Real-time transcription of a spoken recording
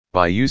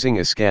By using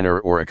a scanner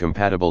or a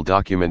compatible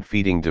document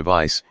feeding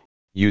device,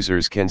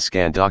 users can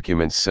scan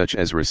documents such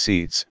as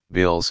receipts,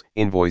 bills,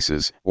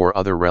 invoices, or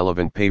other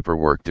relevant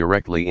paperwork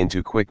directly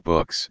into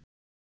QuickBooks.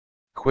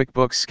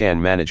 QuickBooks Scan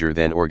Manager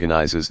then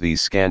organizes these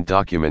scanned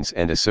documents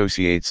and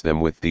associates them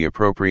with the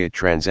appropriate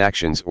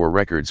transactions or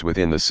records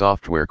within the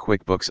software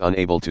QuickBooks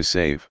unable to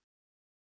save.